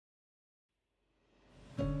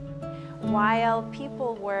while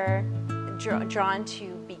people were drawn to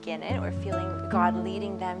begin it or feeling God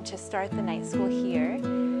leading them to start the night school here,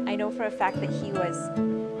 I know for a fact that He was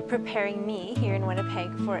preparing me here in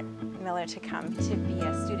Winnipeg for Millar to come to be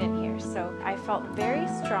a student here. So I felt very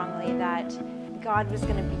strongly that God was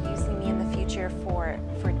going to be using me in the future for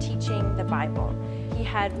teaching the Bible. He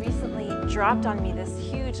had recently dropped on me this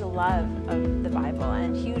huge love of the Bible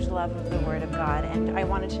and huge love of the Word of God, and I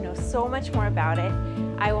wanted to know so much more about it.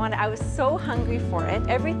 I was so hungry for it.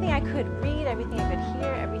 Everything I could read, everything I could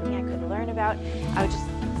hear, everything I could learn about, I was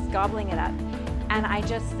just gobbling it up. And I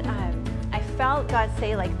felt God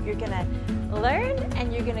say, like, you're gonna learn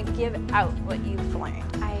and you're gonna give out what you've learned.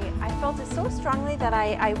 I felt it so strongly that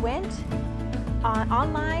I went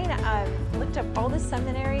online, looked up all the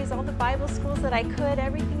seminaries, all the Bible schools that I could,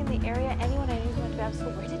 everything in the area, anyone I knew who went to Bible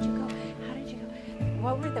school. Where did you go? How did you go?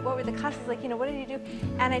 What were the classes like? You know, what did you do?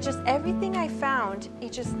 And everything I found,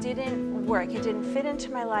 it just didn't work. It didn't fit into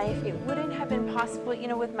my life. It wouldn't have been possible, you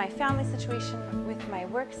know, with my family situation, with my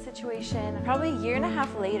work situation. Probably a year and a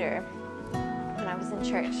half later, when I was in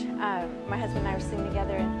church, my husband and I were sitting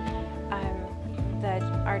together, and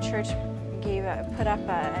our church put up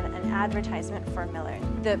an advertisement for Millar.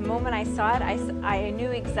 The moment I saw it, I knew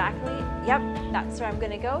exactly, yep, that's where I'm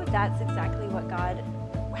going to go. That's exactly what God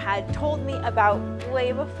had told me about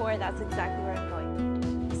way before. That's exactly where I'm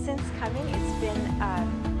going. Since coming, it's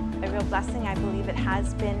been a real blessing. I believe it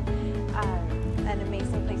has been an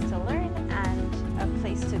amazing place to learn and a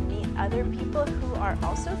place to meet other people who are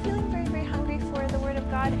also feeling very, very hungry for the Word of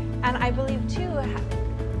God. And I believe, too,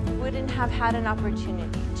 wouldn't have had an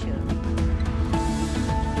opportunity to.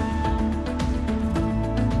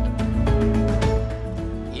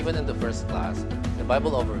 Even in the first class, the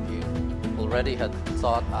Bible overview already had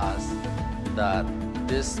taught us that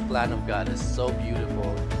this plan of God is so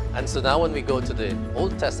beautiful. And so now when we go to the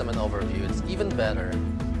Old Testament overview, it's even better.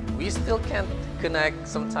 We still can't connect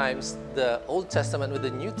sometimes the Old Testament with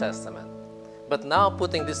the New Testament. But now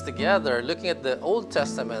putting this together, looking at the Old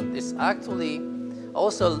Testament is actually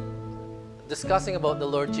also discussing about the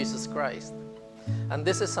Lord Jesus Christ. And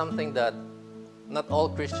this is something that not all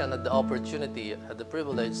Christians had the opportunity, had the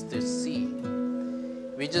privilege to see.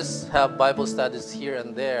 We just have Bible studies here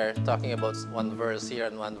and there, talking about one verse here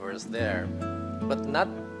and one verse there, but not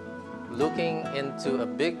looking into a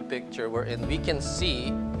big picture wherein we can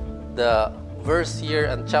see the verse here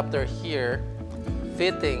and chapter here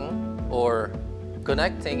fitting or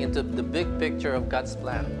connecting into the big picture of God's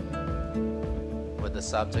plan with the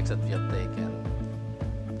subjects that we have taken.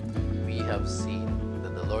 We have seen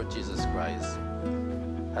that the Lord Jesus Christ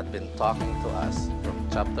had been talking to us from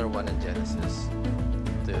chapter 1 in Genesis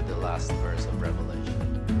to the last verse of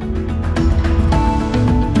Revelation.